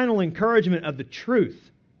doctrinal encouragement of the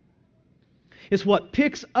truth, is what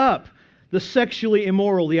picks up the sexually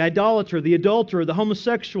immoral, the idolater, the adulterer, the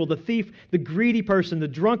homosexual, the thief, the greedy person, the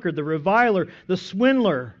drunkard, the reviler, the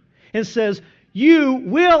swindler, and says, you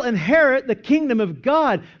will inherit the kingdom of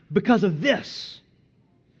God because of this.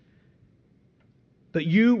 But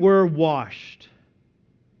you were washed.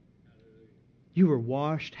 You were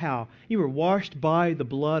washed how? You were washed by the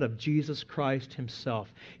blood of Jesus Christ Himself.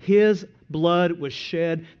 His blood was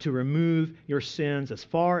shed to remove your sins as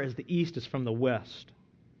far as the east is from the west.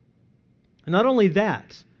 And not only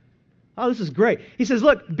that, oh, this is great. He says,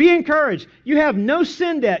 look, be encouraged. You have no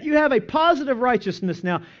sin debt. You have a positive righteousness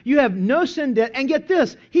now. You have no sin debt. And get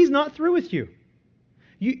this, He's not through with you.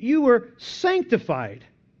 You were sanctified.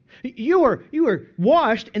 You were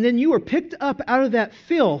washed, and then you were picked up out of that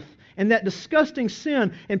filth and that disgusting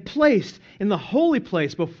sin and placed in the holy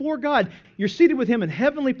place before God. You're seated with Him in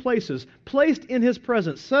heavenly places, placed in His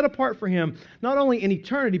presence, set apart for Him, not only in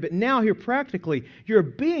eternity, but now here practically, you're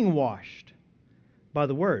being washed by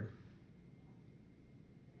the Word.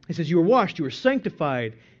 He says, you were washed, you were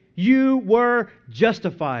sanctified, you were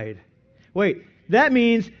justified. Wait, that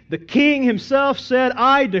means the King Himself said,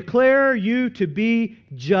 I declare you to be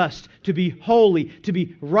just, to be holy, to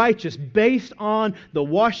be righteous, based on the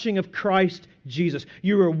washing of Christ Jesus.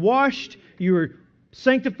 You were washed, you were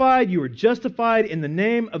sanctified, you were justified in the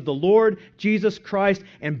name of the Lord Jesus Christ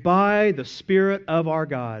and by the Spirit of our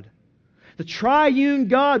God. The triune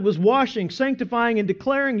God was washing, sanctifying, and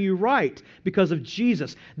declaring you right because of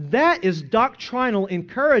Jesus. That is doctrinal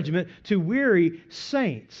encouragement to weary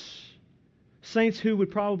saints. Saints who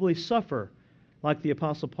would probably suffer like the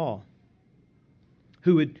Apostle Paul,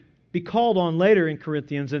 who would be called on later in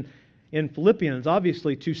Corinthians and in Philippians,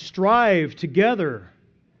 obviously, to strive together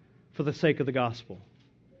for the sake of the gospel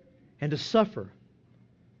and to suffer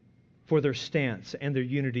for their stance and their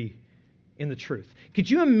unity in the truth. Could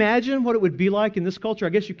you imagine what it would be like in this culture? I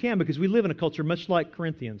guess you can, because we live in a culture much like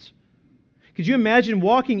Corinthians. Could you imagine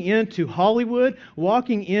walking into Hollywood,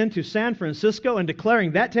 walking into San Francisco and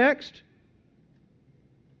declaring that text?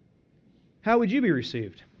 How would you be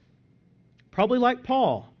received? Probably like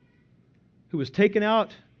Paul, who was taken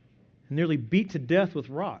out and nearly beat to death with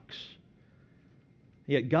rocks,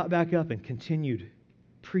 yet got back up and continued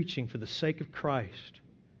preaching for the sake of Christ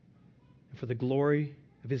and for the glory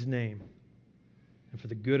of His name and for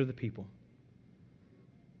the good of the people.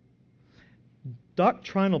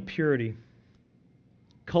 Doctrinal purity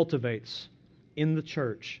cultivates in the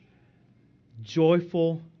church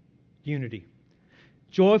joyful unity.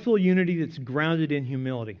 Joyful unity that's grounded in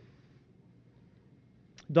humility.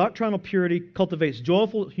 Doctrinal purity cultivates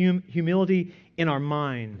joyful humility in our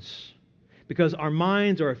minds, because our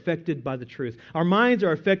minds are affected by the truth. Our minds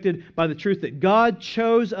are affected by the truth that God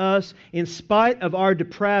chose us in spite of our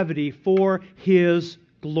depravity for His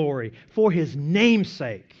glory, for His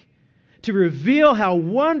namesake. To reveal how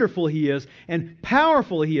wonderful He is and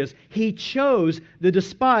powerful He is, He chose the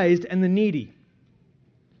despised and the needy,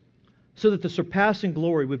 so that the surpassing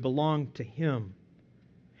glory would belong to Him,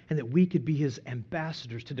 and that we could be His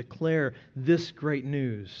ambassadors to declare this great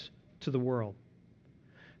news to the world.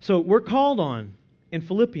 So we're called on in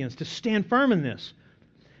Philippians to stand firm in this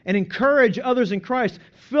and encourage others in Christ.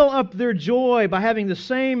 Fill up their joy by having the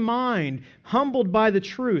same mind, humbled by the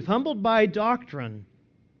truth, humbled by doctrine.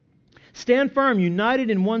 Stand firm,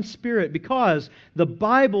 united in one spirit, because the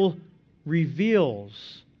Bible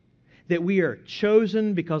reveals that we are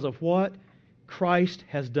chosen because of what Christ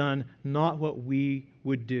has done, not what we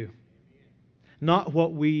would do, not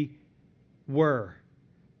what we were.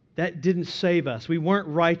 That didn't save us. We weren't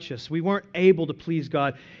righteous. We weren't able to please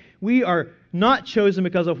God. We are not chosen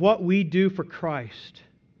because of what we do for Christ.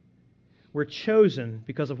 We're chosen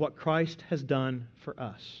because of what Christ has done for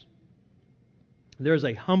us. There's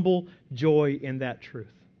a humble joy in that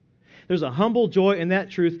truth. There's a humble joy in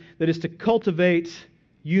that truth that is to cultivate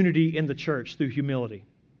unity in the church through humility.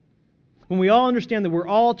 When we all understand that we're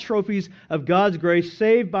all trophies of God's grace,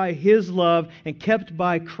 saved by His love and kept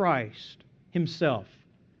by Christ Himself,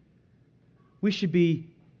 we should be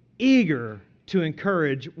eager to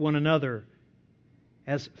encourage one another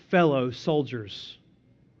as fellow soldiers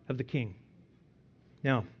of the King.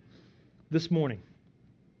 Now, this morning,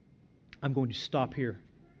 I'm going to stop here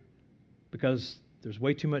because there's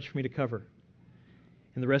way too much for me to cover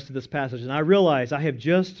in the rest of this passage. And I realize I have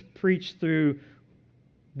just preached through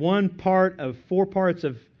one part of 4 parts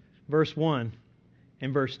of verse 1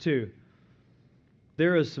 and verse 2.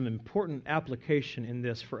 There is some important application in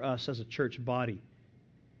this for us as a church body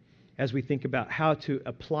as we think about how to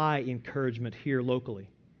apply encouragement here locally.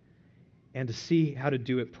 and to see how to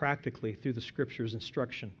do it practically through the Scripture's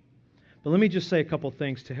instruction. But let me just say a couple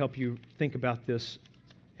things to help you think about this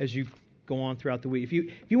as you go on throughout the week. If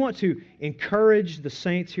you want to encourage the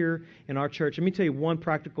saints here in our church, let me tell you one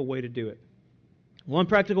practical way to do it. One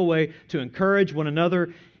practical way to encourage one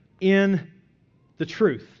another in the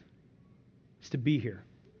truth is to be here.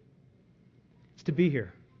 It's to be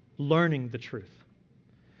here, learning the truth.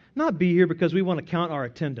 Not be here because we want to count our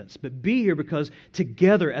attendance, but be here because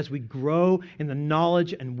together as we grow in the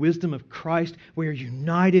knowledge and wisdom of Christ, we are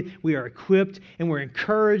united, we are equipped, and we're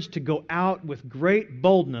encouraged to go out with great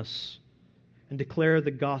boldness and declare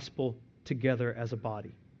the gospel together as a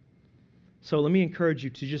body. So let me encourage you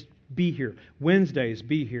to just be here. Wednesdays,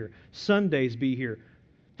 be here. Sundays, be here.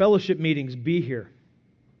 Fellowship meetings, be here.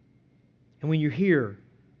 And when you're here,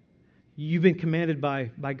 you've been commanded by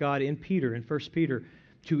God in 1 Peter,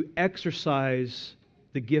 to exercise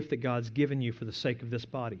the gift that God's given you for the sake of this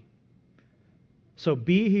body. So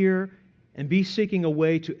be here and be seeking a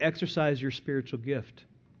way to exercise your spiritual gift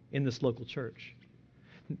in this local church.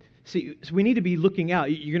 See, so we need to be looking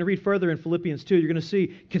out. You're going to read further in Philippians 2. You're going to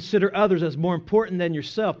see, consider others as more important than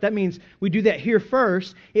yourself. That means we do that here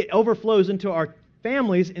first. It overflows into our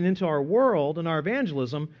families and into our world and our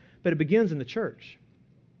evangelism, but it begins in the church.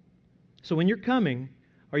 So when you're coming,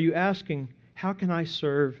 are you asking, how can I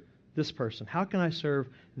serve this person? How can I serve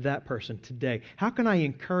that person today? How can I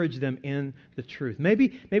encourage them in the truth?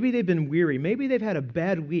 Maybe they've been weary. Maybe they've had a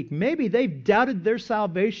bad week. Maybe they've doubted their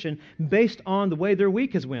salvation based on the way their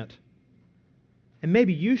week has went. And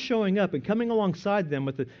maybe you showing up and coming alongside them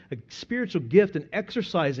with a spiritual gift and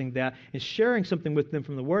exercising that and sharing something with them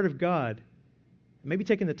from the Word of God, maybe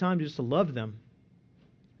taking the time just to love them,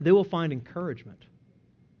 they will find encouragement.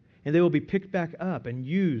 And they will be picked back up and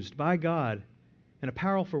used by God in a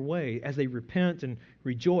powerful way as they repent and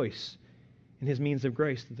rejoice in His means of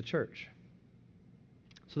grace to the church.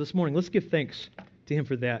 So this morning, let's give thanks to Him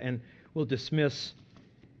for that, and we'll dismiss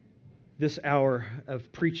this hour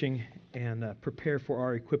of preaching and prepare for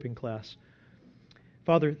our equipping class.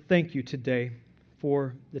 Father, thank you today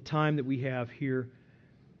for the time that we have here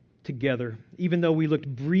together. Even though we looked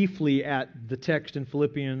briefly at the text in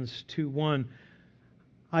Philippians 2:1,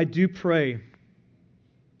 I do pray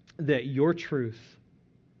that your truth,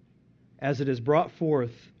 as it is brought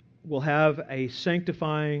forth, will have a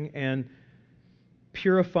sanctifying and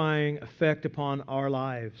purifying effect upon our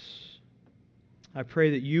lives. I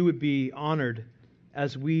pray that you would be honored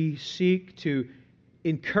as we seek to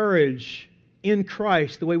encourage in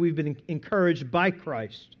Christ the way we've been encouraged by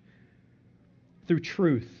Christ, through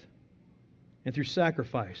truth and through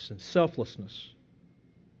sacrifice and selflessness.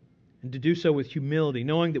 And to do so with humility,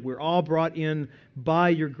 knowing that we're all brought in by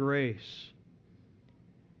your grace.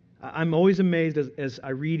 I'm always amazed as I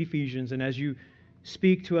read Ephesians and as you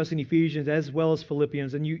speak to us in Ephesians as well as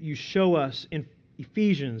Philippians, and you show us in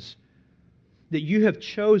Ephesians that you have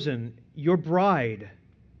chosen your bride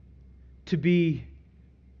to be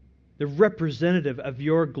the representative of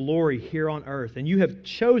your glory here on earth. And you have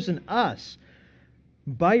chosen us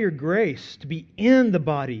by your grace to be in the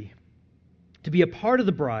body, to be a part of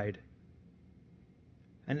the bride.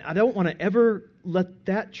 And I don't want to ever let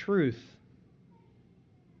that truth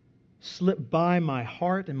slip by my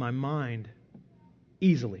heart and my mind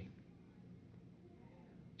easily.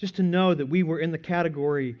 Just to know that we were in the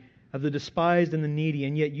category of the despised and the needy,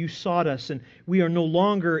 and yet you sought us, and we are no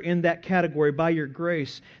longer in that category by your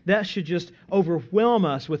grace. That should just overwhelm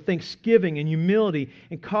us with thanksgiving and humility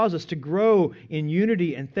and cause us to grow in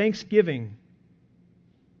unity and thanksgiving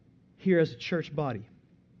here as a church body.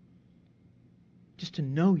 Just to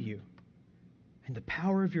know you and the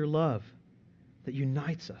power of your love that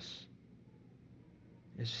unites us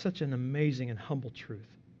is such an amazing and humble truth.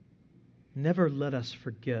 Never let us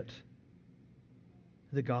forget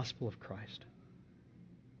the gospel of Christ.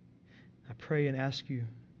 I pray and ask you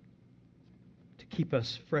to keep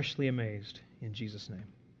us freshly amazed in Jesus' name.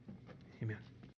 Amen.